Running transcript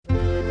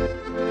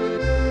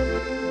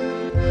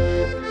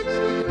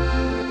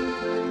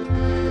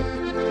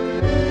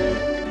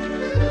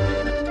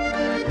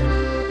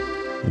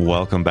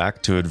Welcome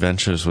back to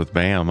Adventures with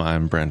Bam.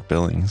 I'm Brent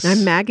Billings.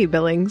 I'm Maggie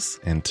Billings.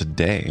 And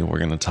today we're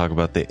going to talk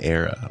about the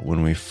era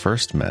when we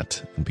first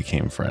met and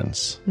became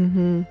friends.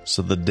 Mm-hmm.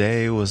 So the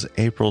day was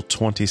April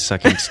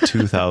 22nd,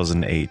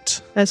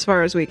 2008. As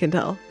far as we can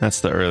tell.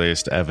 That's the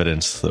earliest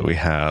evidence that we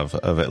have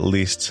of at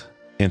least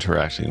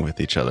interacting with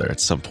each other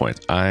at some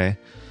point. I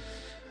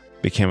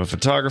became a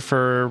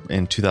photographer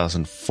in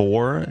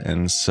 2004,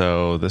 and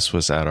so this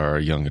was at our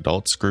young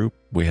adults group.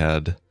 We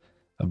had,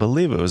 I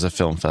believe it was a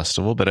film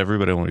festival, but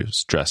everybody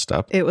was dressed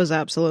up. It was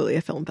absolutely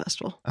a film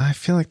festival. I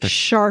feel like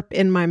sharp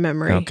in my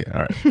memory. Okay,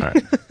 all right.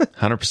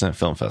 100%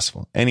 film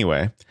festival.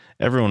 Anyway,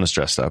 everyone was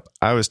dressed up.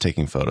 I was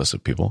taking photos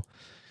of people,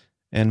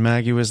 and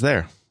Maggie was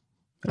there.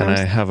 And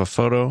I have a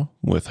photo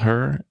with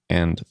her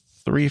and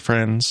 3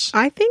 friends.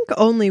 I think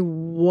only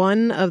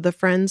one of the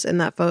friends in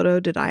that photo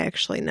did I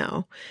actually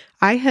know.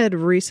 I had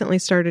recently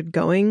started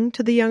going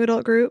to the young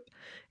adult group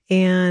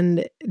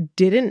and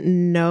didn't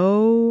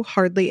know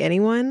hardly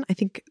anyone. I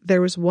think there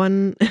was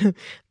one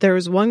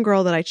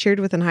girl that I cheered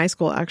with in high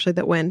school actually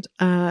that went,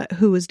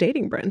 who was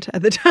dating Brent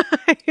at the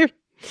time.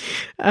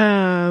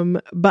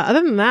 But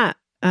other than that,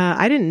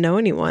 I didn't know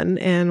anyone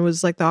and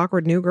was like the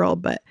awkward new girl,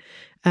 but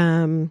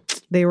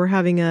they were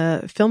having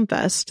a film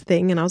fest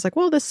thing and I was like,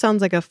 well, this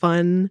sounds like a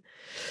fun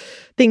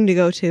thing to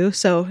go to.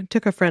 So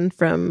took a friend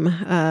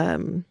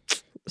from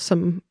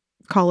some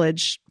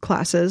college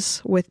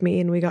classes with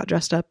me and we got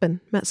dressed up and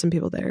met some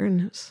people there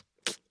and it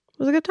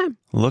was a good time.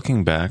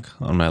 Looking back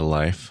on my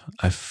life,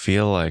 I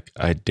feel like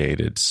I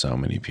dated so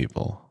many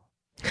people.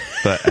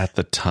 But at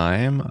the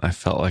time, I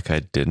felt like I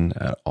didn't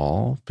at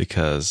all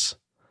because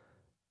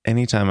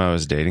anytime I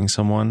was dating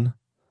someone,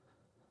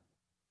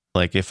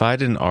 like if I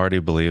didn't already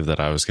believe that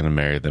I was going to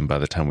marry them by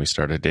the time we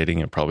started dating,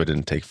 it probably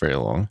didn't take very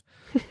long.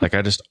 Like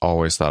I just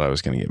always thought I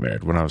was going to get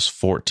married. When I was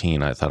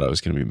 14, I thought I was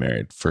going to be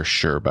married for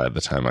sure by the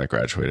time I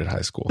graduated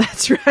high school.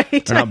 That's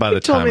right. Or not by the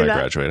time I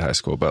graduated high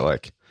school, but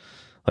like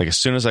as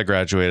soon as I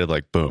graduated,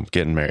 like boom,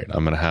 getting married.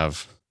 I'm going to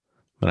have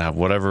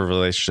whatever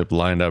relationship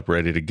lined up,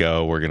 ready to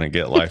go. We're going to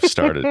get life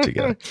started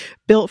together.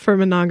 Built for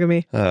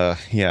monogamy.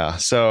 Yeah.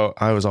 So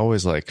I was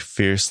always like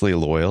fiercely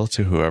loyal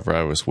to whoever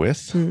I was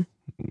with.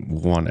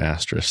 One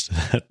asterisk to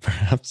that,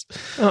 perhaps.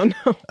 Oh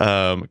no.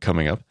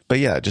 Coming up, but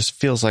yeah, it just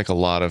feels like a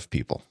lot of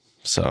people.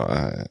 So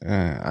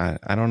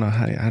I don't know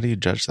how do you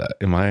judge that?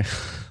 I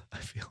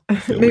feel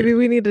maybe weird.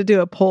 We need to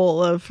do a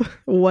poll of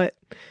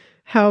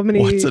how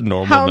many. What's a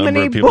normal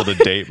number of people to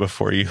date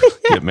before you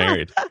get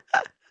married?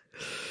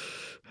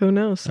 Who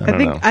knows?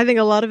 I think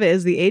a lot of it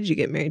is the age you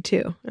get married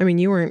too. I mean,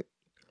 you weren't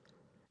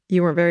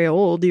very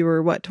old. You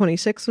were what,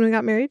 26 when we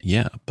got married?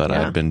 Yeah, but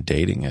I've been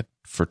dating it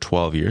for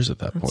 12 years at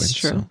that point. That's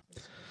true. So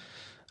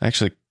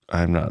actually,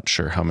 I'm not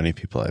sure how many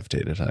people I've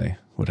dated. I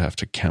would have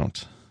to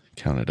count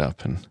it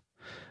up. And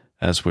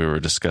as we were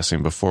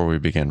discussing before we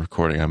began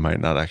recording, I might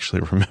not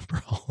actually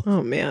remember all of them.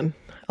 Oh man,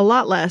 a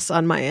lot less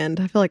on my end.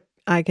 I feel like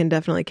I can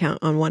definitely count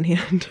on one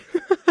hand.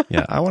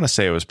 Yeah, I want to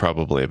say it was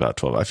probably about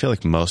 12. I feel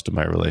like most of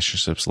my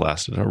relationships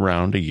lasted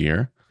around a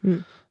year.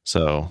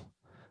 So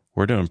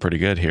we're doing pretty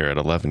good here at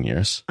 11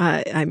 years.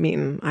 I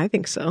mean, I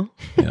think so.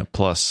 Yeah,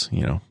 plus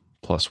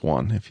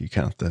 1 if you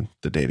count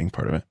the dating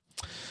part of it.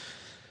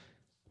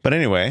 But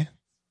anyway,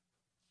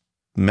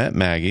 met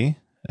Maggie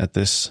at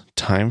this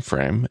time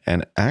frame,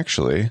 and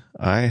actually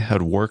I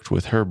had worked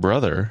with her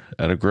brother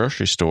at a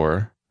grocery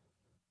store.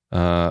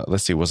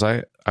 Let's see,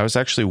 I was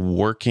actually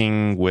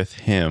working with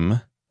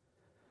him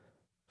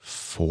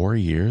 4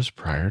 years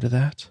prior to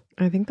that.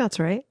 I think that's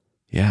right.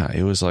 Yeah,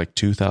 it was like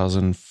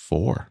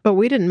 2004. But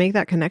we didn't make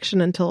that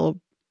connection until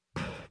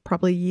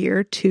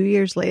probably 2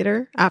 years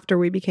later after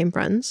we became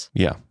friends.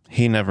 Yeah.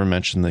 He never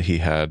mentioned that he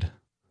had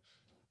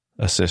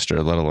a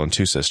sister, let alone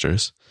 2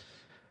 sisters.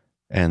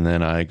 And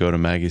then I go to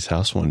Maggie's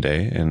house one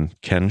day and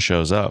Ken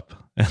shows up.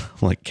 And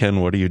I'm like, Ken,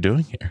 what are you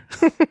doing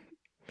here?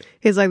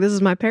 He's like, this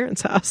is my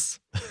parents' house.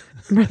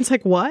 Brent's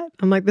like, what?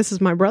 I'm like, this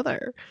is my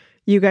brother.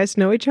 You guys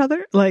know each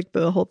other? Like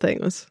the whole thing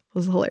was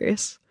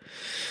hilarious.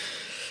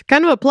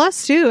 Kind of a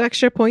plus too,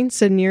 extra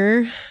points in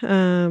your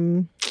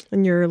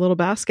little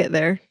basket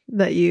there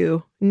that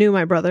you knew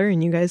my brother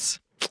and you guys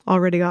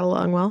already got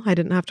along well. I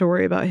didn't have to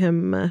worry about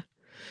him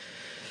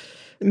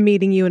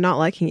meeting you and not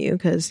liking you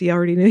because he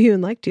already knew you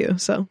and liked you.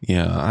 So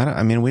yeah,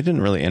 I mean, we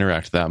didn't really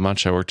interact that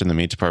much. I worked in the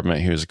meat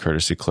department. He was a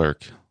courtesy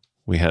clerk.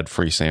 We had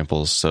free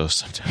samples, so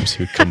sometimes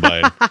he would come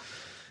by.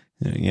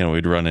 And,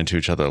 we'd run into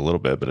each other a little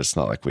bit, but it's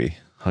not like we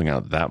hung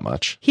out that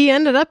much. He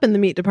ended up in the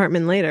meat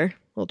department later.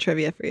 Little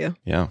trivia for you.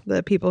 Yeah.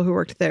 The people who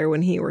worked there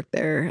when he worked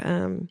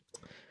there,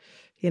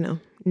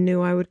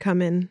 knew I would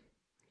come in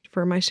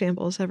for my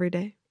samples every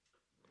day.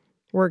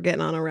 We're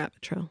getting on a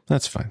rabbit trail.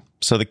 That's fine.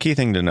 So the key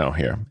thing to know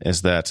here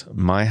is that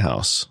my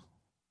house,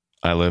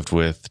 I lived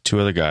with 2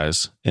 other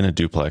guys in a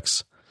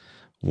duplex.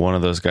 One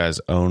of those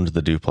guys owned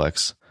the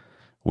duplex.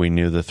 We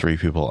knew the 3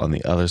 people on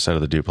the other side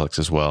of the duplex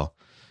as well.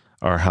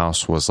 Our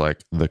house was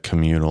like the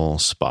communal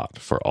spot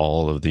for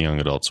all of the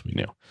young adults we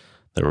knew.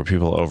 There were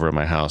people over at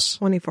my house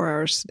 24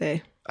 hours a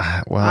day.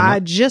 Well,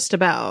 just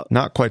about.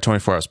 Not quite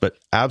 24 hours, but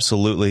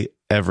absolutely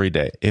every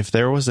day. If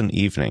there was an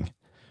evening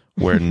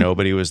where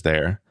nobody was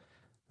there,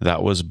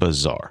 that was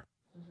bizarre.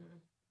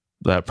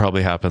 That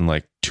probably happened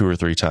like 2 or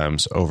 3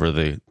 times over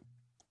the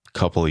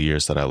couple of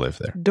years that I lived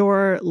there.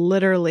 Door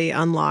literally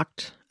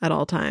unlocked at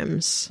all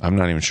times. I'm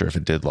not even sure if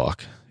it did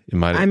lock. It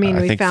might. I mean,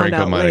 we think found Franco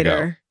out might have got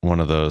later. one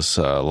of those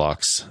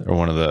locks, or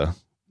one of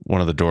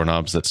the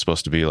doorknobs that's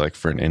supposed to be like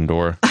for an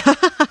indoor.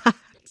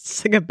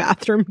 It's like a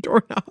bathroom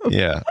doorknob.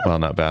 Yeah, well,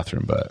 not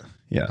bathroom, but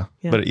yeah.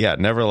 Yeah. But yeah,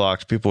 never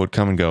locked. People would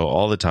come and go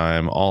all the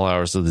time, all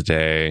hours of the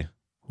day,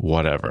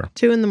 whatever.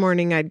 2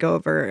 a.m, I'd go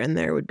over and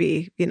there would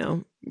be,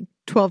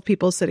 12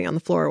 people sitting on the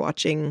floor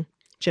watching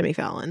Jimmy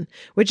Fallon,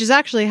 which is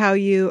actually how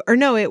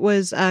it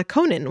was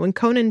Conan. When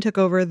Conan took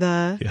over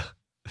the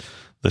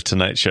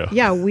Tonight Show.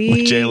 Yeah,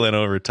 when Jay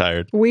Leno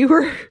retired. We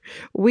were,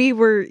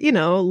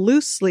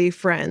 loosely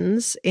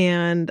friends.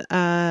 And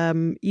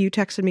you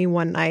texted me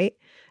one night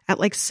at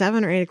like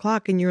 7 or 8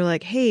 o'clock and you were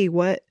like, hey,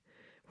 what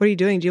are you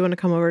doing? Do you want to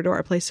come over to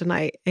our place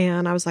tonight?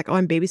 And I was like, oh,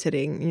 I'm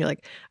babysitting. And you're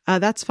like,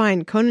 that's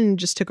fine. Conan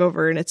just took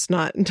over and it's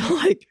not until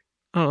like,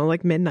 I don't know,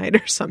 like midnight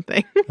or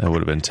something. That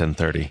would have been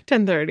 10:30.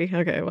 10:30.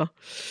 Okay, well.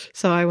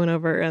 So I went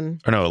over and...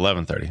 Or no,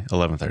 11:30.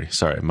 11:30.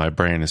 Sorry, my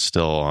brain is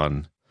still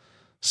on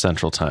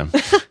Central Time.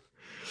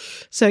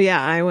 So yeah,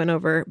 I went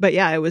over. But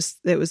yeah, it was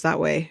that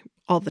way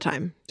all the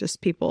time. Just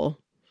people,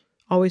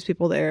 always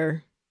people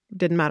there.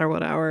 Didn't matter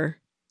what hour.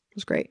 It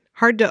was great.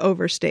 Hard to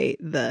overstate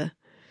the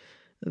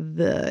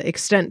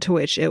extent to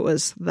which it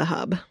was the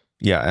hub.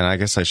 Yeah, and I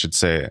guess I should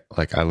say,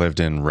 like, I lived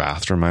in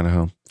Rathdrum,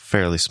 Idaho.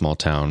 Fairly small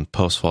town.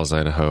 Post Falls,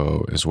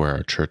 Idaho is where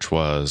our church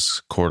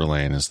was. Coeur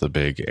d'Alene is the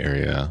big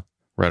area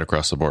right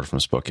across the border from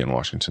Spokane,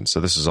 Washington. So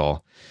this is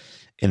all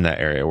in that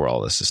area where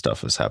all this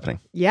stuff is happening.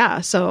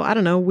 Yeah. So I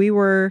don't know. We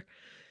were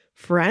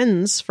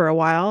friends for a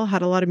while,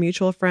 had a lot of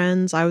mutual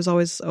friends. I was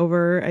always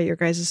over at your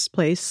guys'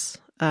 place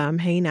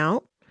hanging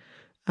out.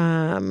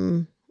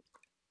 And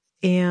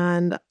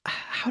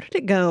how did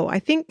it go? I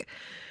think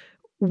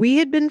we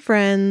had been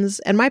friends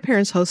and my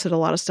parents hosted a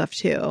lot of stuff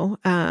too.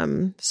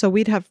 So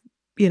we'd have,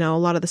 a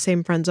lot of the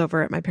same friends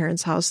over at my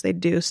parents' house.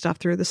 They'd do stuff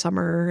through the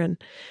summer and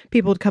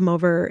people would come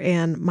over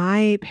and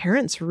my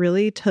parents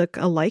really took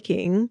a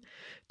liking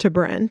to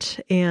Brent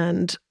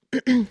and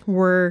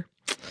were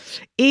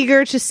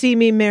eager to see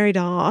me married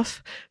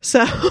off.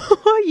 So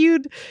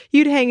you'd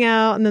hang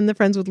out and then the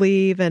friends would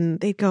leave and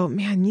they'd go,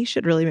 man, you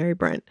should really marry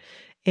Brent.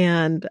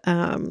 And,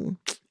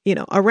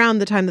 around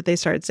the time that they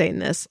started saying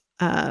this,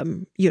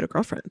 you had a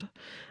girlfriend.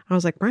 I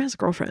was like, Brent has a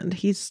girlfriend.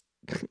 He's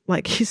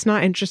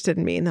not interested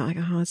in me. And they're like,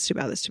 oh, that's too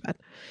bad. That's too bad.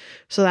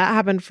 So that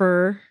happened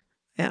for,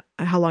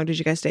 how long did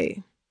you guys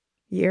date?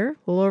 Year?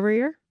 A little over a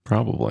year?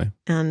 Probably.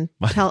 And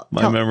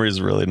my memory is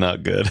really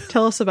not good.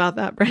 Tell us about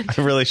that, Brent.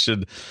 I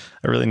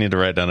really need to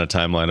write down a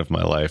timeline of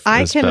my life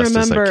I as best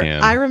as I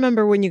can. I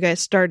remember when you guys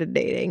started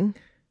dating.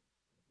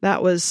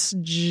 That was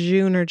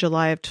June or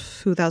July of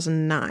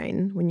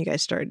 2009 when you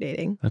guys started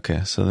dating.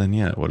 Okay, so then,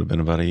 it would have been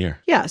about a year.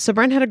 Yeah, so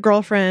Brent had a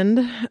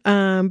girlfriend,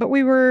 but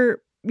we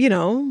were,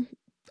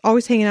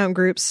 always hanging out in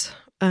groups.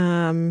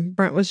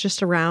 Brent was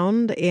just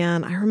around,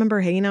 and I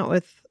remember hanging out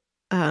with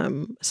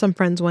some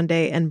friends one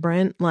day, and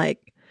Brent,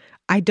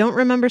 I don't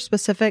remember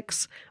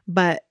specifics,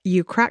 but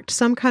you cracked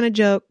some kind of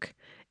joke,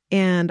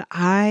 and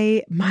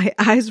my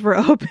eyes were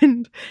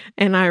opened,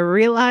 and I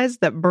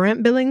realized that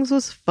Brent Billings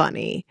was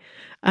funny.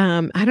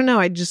 I don't know.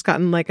 I'd just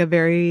gotten a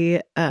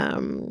very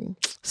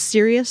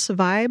serious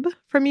vibe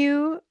from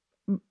you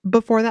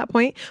before that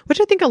point, which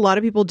I think a lot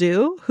of people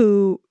do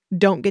who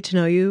don't get to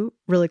know you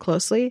really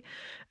closely.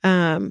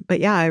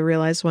 But yeah, I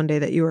realized one day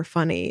that you were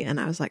funny and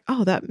I was like,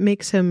 oh, that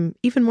makes him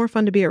even more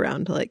fun to be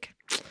around.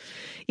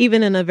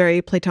 Even in a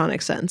very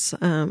platonic sense.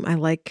 I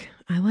like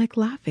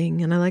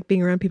laughing and I like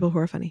being around people who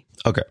are funny.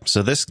 Okay.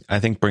 So this,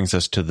 I think, brings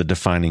us to the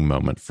defining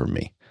moment for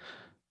me.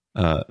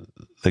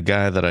 The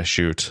guy that I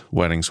shoot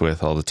weddings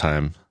with all the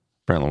time,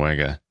 Brent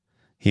Maggi,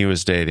 he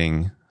was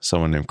dating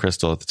someone named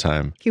Crystal at the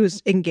time. He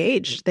was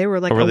engaged. They were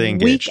a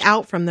week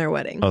out from their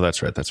wedding. Oh,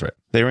 that's right. That's right.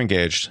 They were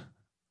engaged.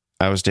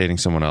 I was dating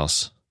someone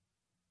else.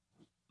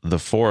 The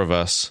 4 of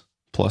us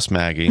plus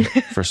Maggie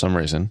for some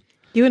reason.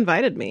 You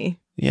invited me.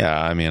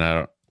 Yeah. I mean,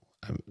 I'm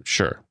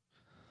sure.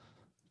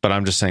 But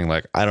I'm just saying,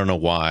 I don't know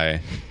why.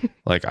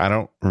 I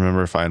don't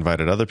remember if I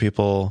invited other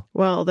people.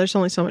 Well, there's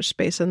only so much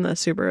space in the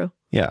Subaru.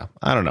 Yeah,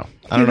 I don't know.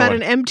 You had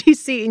an empty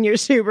seat in your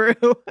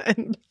Subaru. I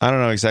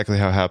don't know exactly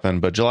how it happened,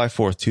 but July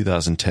 4th,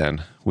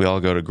 2010, we all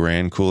go to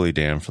Grand Coulee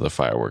Dam for the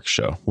fireworks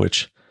show,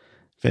 which,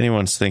 if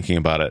anyone's thinking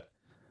about it,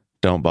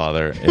 don't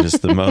bother. It is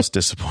the most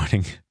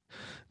disappointing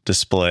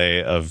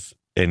display of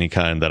any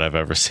kind that I've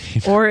ever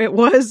seen. Or it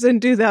was in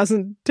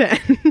 2010.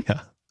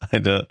 Yeah, I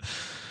do.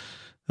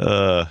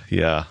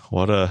 Yeah,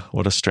 what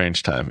a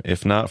strange time.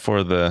 If not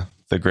for the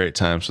great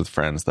times with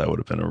friends, that would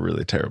have been a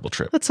really terrible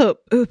trip. Let's hope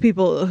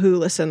people who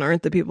listen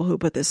aren't the people who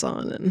put this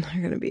on and are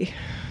going to be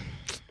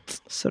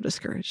so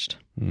discouraged.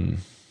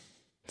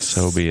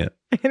 So be it.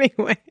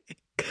 Anyway,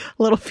 a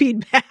little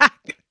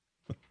feedback.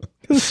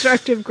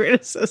 Constructive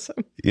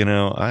criticism.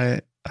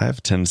 I have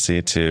a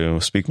tendency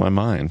to speak my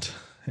mind,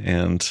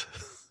 and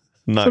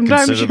not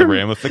consider the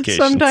ramifications.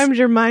 Sometimes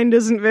your mind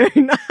isn't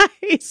very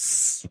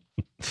nice.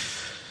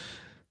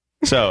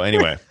 So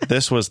anyway,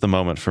 this was the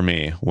moment for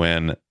me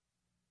when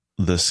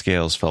the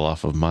scales fell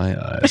off of my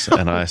eyes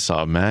and I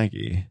saw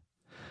Maggie.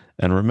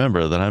 And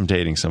remember that I'm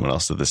dating someone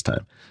else at this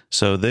time.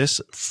 So this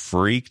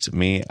freaked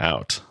me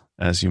out.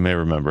 As you may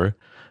remember,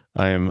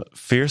 I am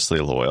fiercely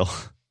loyal.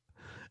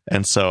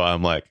 And so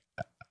I'm like,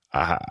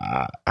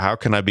 how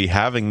can I be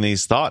having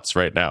these thoughts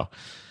right now?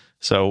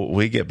 So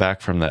we get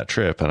back from that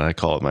trip and I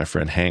call up my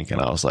friend Hank and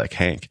I was like,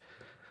 Hank,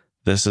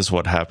 this is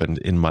what happened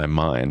in my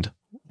mind.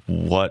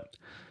 What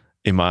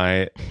am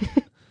I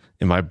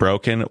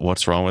broken?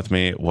 What's wrong with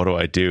me? What do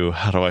I do?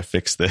 How do I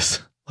fix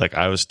this? Like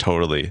I was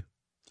totally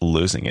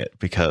losing it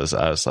because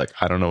I was like,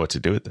 I don't know what to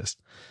do with this.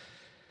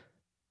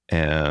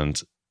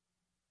 And,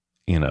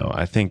 you know,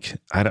 I think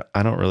I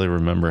don't really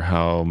remember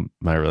how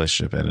my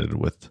relationship ended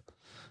with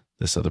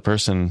this other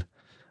person.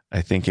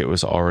 I think it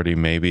was already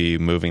maybe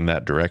moving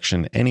that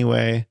direction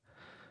anyway.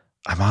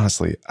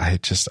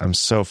 I'm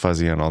so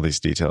fuzzy on all these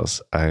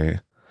details. I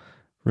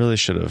really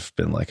should have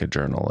been like a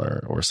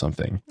journaler or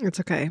something. It's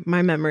okay.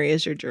 My memory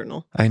is your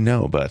journal. I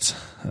know, but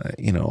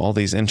you know, all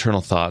these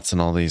internal thoughts and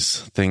all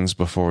these things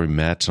before we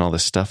met and all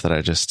this stuff that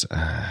I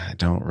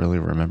don't really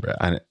remember.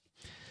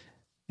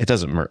 It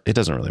doesn't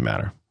really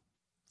matter.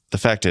 The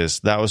fact is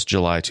that was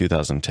July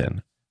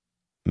 2010.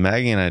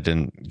 Maggie and I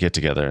didn't get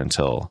together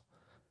until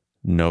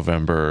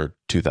November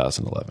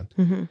 2011.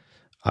 Mm-hmm.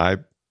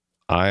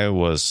 I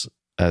was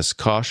as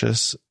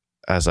cautious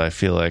as I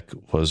feel like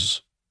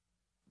was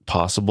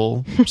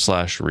possible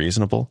 /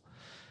 reasonable,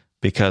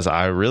 because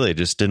I really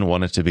just didn't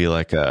want it to be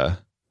like I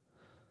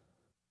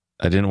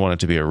didn't want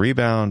it to be a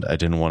rebound. I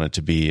didn't want it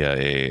to be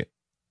I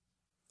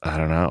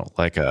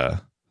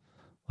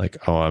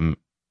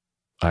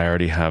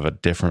already have a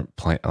different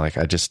plan. Like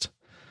I just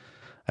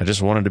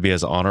wanted to be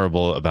as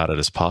honorable about it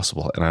as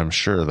possible. And I'm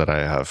sure that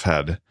I have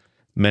had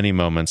many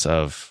moments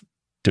of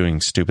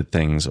doing stupid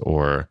things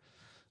or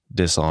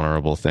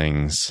dishonorable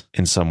things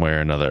in some way or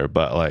another.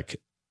 But like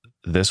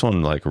this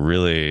one like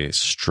really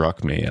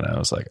struck me and I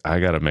was like, I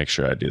got to make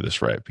sure I do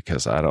this right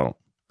because I don't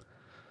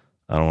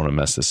want to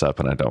mess this up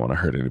and I don't want to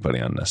hurt anybody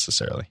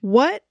unnecessarily.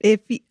 What if,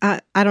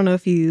 I don't know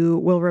if you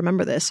will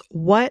remember this.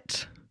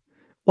 What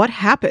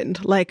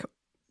happened? Like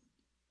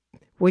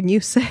when you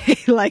say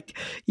like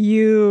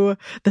the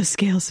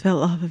scales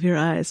fell off of your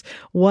eyes,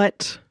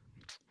 what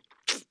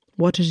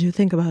did you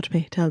think about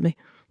me? Tell me.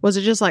 Was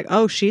it just like,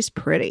 oh, she's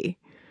pretty?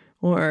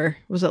 Or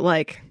was it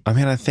like... I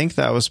mean, I think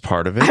that was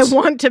part of it. I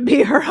want to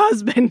be her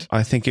husband.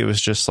 I think it was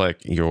just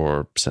like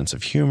your sense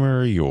of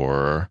humor,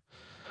 your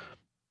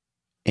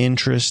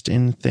interest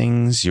in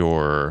things,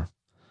 I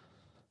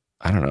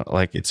don't know,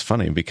 like it's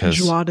funny because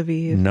joie de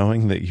vivre.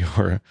 Knowing that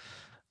you're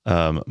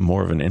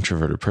more of an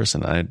introverted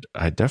person,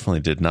 I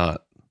definitely did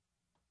not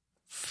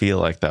feel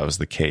like that was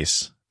the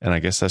case. And I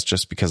guess that's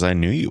just because I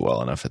knew you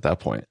well enough at that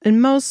point.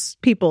 And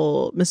most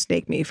people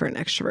mistake me for an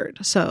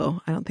extrovert. So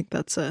I don't think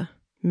that's a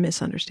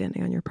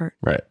misunderstanding on your part.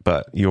 Right.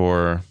 But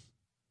I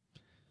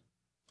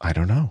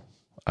don't know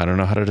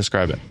how to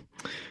describe it.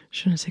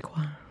 Je ne sais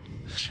quoi.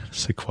 Je ne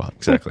sais quoi.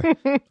 Exactly.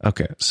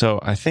 Okay. So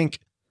I think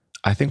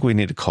we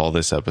need to call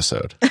this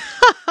episode.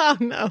 Oh,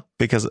 no.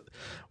 Because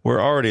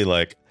we're already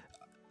like,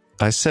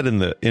 I said in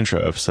the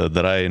intro episode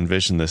that I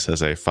envisioned this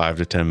as a 5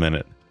 to 10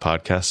 minute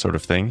podcast sort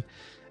of thing.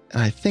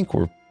 And I think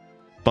we're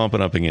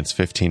bumping up against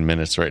 15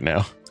 minutes right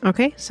now.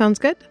 Okay, sounds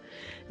good.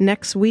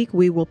 Next week,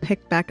 we will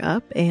pick back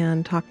up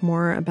and talk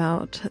more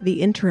about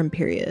the interim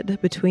period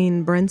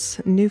between Brent's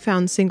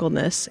newfound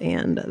singleness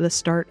and the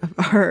start of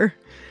our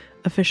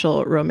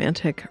official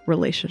romantic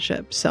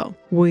relationship. So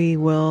we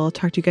will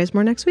talk to you guys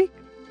more next week.